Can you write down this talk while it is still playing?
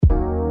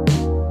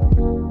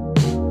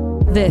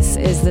This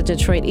is the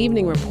Detroit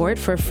Evening Report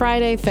for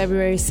Friday,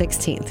 February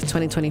 16th,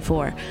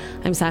 2024.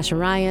 I'm Sasha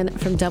Ryan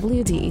from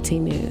WDET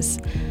News.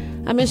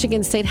 A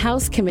Michigan State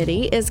House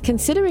committee is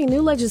considering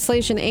new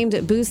legislation aimed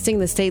at boosting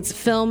the state's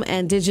film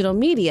and digital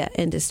media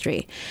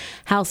industry.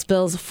 House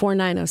Bills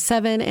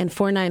 4907 and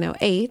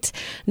 4908,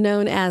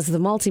 known as the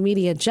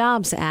Multimedia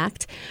Jobs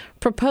Act,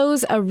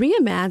 propose a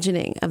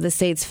reimagining of the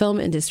state's film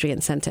industry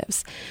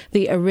incentives.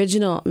 The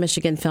original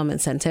Michigan film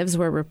incentives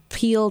were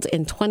repealed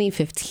in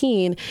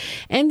 2015,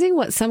 ending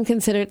what some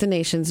considered the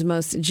nation's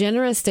most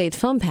generous state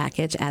film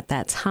package at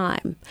that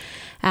time.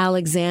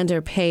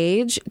 Alexander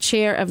Page,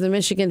 chair of the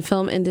Michigan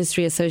Film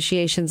Industry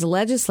Association's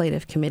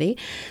Legislative Committee,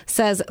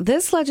 says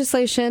this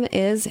legislation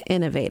is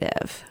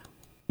innovative.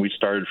 We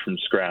started from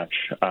scratch.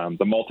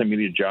 The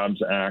Multimedia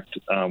Jobs Act,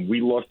 we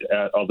looked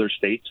at other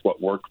states,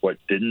 what worked, what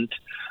didn't.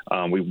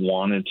 We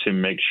wanted to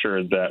make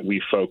sure that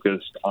we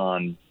focused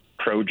on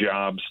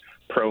pro-jobs,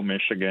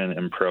 pro-Michigan,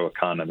 and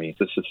pro-economy.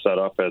 This is set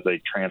up as a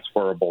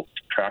transferable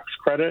tax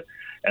credit,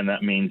 and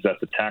that means that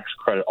the tax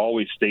credit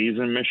always stays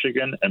in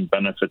Michigan and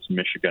benefits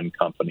Michigan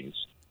companies.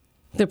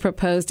 The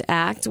proposed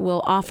act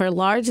will offer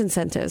large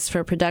incentives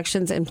for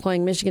productions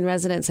employing Michigan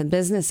residents and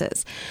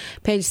businesses.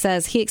 Page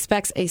says he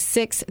expects a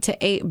 $6 to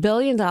 $8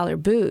 billion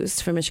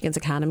boost for Michigan's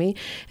economy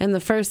in the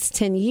first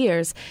 10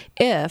 years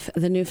if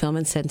the new film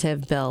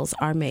incentive bills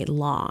are made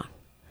law.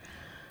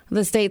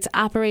 The state's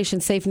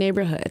Operation Safe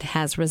Neighborhood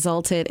has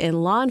resulted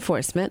in law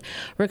enforcement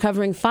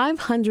recovering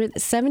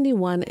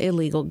 571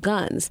 illegal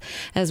guns,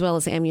 as well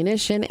as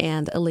ammunition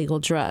and illegal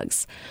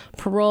drugs.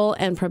 Parole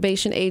and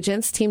probation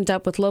agents teamed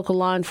up with local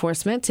law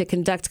enforcement to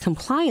conduct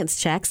compliance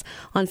checks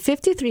on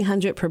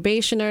 5,300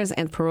 probationers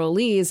and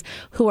parolees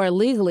who are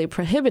legally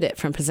prohibited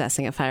from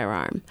possessing a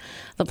firearm.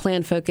 The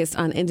plan focused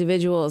on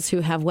individuals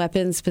who have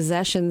weapons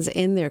possessions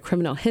in their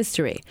criminal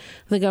history.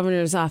 The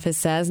governor's office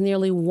says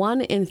nearly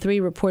 1 in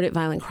 3 reported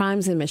violent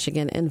crimes in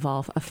Michigan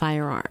involve a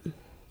firearm.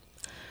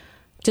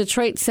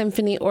 Detroit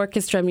Symphony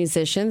Orchestra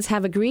musicians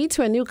have agreed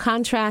to a new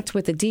contract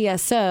with the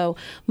DSO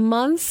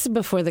months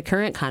before the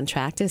current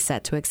contract is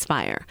set to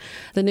expire.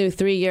 The new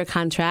 3-year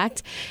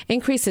contract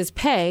increases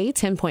pay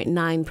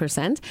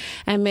 10.9%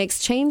 and makes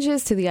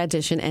changes to the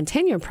audition and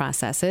tenure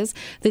processes.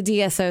 The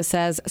DSO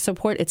says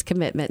support its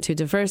commitment to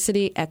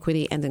diversity,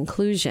 equity, and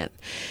inclusion.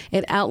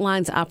 It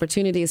outlines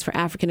opportunities for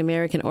African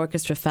American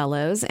orchestra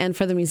fellows and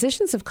for the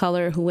musicians of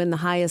color who win the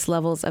highest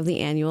levels of the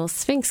annual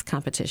Sphinx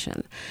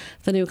competition.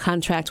 The new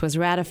contract was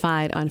ratified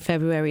on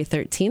February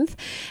 13th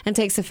and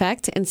takes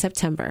effect in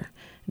September.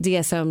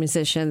 DSO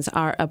musicians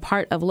are a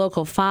part of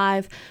Local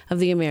 5 of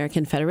the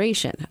American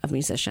Federation of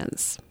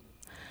Musicians.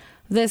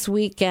 This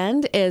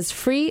weekend is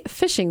Free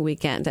Fishing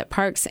Weekend at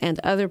parks and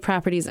other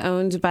properties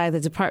owned by the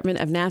Department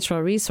of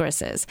Natural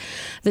Resources.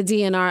 The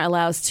DNR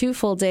allows 2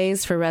 full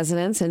days for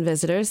residents and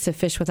visitors to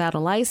fish without a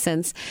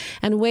license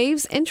and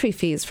waives entry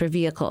fees for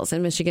vehicles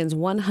in Michigan's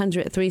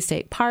 103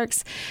 state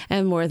parks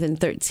and more than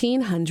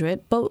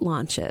 1,300 boat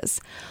launches.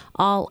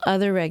 All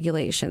other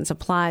regulations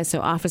apply, so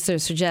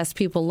officers suggest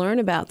people learn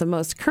about the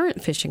most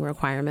current fishing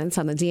requirements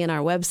on the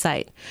DNR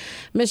website.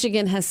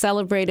 Michigan has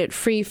celebrated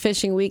Free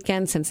Fishing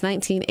Weekend since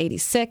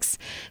 1986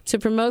 to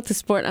promote the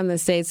sport on the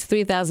state's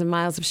 3,000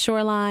 miles of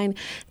shoreline,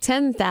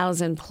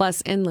 10,000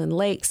 plus inland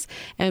lakes,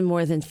 and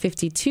more than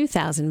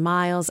 52,000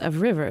 miles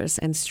of rivers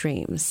and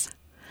streams.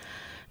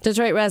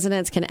 Detroit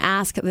residents can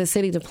ask the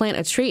city to plant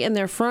a tree in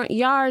their front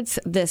yards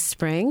this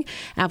spring.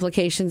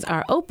 Applications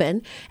are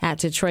open at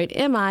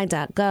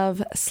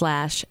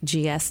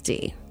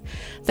detroitmi.gov/GSD.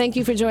 Thank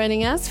you for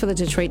joining us for the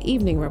Detroit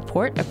Evening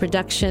Report, a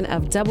production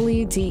of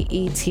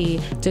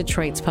WDET,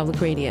 Detroit's public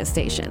radio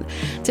station.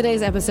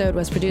 Today's episode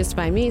was produced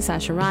by me,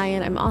 Sasha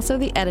Ryan. I'm also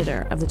the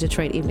editor of the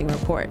Detroit Evening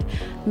Report.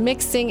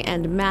 Mixing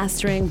and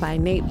mastering by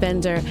Nate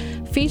Bender,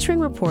 featuring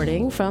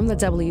reporting from the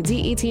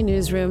WDET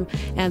newsroom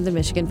and the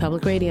Michigan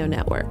Public Radio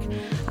Network.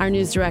 Our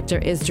news director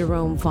is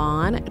Jerome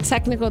Vaughn.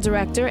 Technical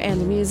director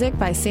and music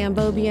by Sam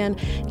Bobian.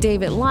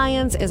 David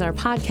Lyons is our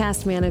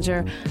podcast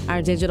manager.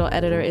 Our digital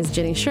editor is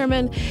Jenny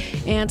Sherman.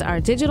 And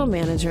our digital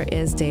manager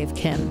is Dave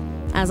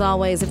Kim. As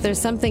always, if there's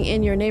something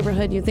in your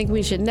neighborhood you think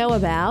we should know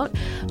about,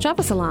 drop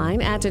us a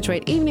line at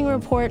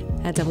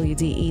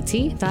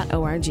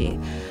DetroitEveningReport@WDET.org.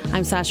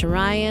 I'm Sasha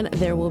Ryan.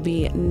 There will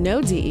be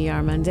no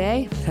DER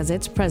Monday because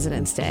it's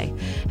President's Day.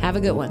 Have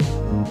a good one.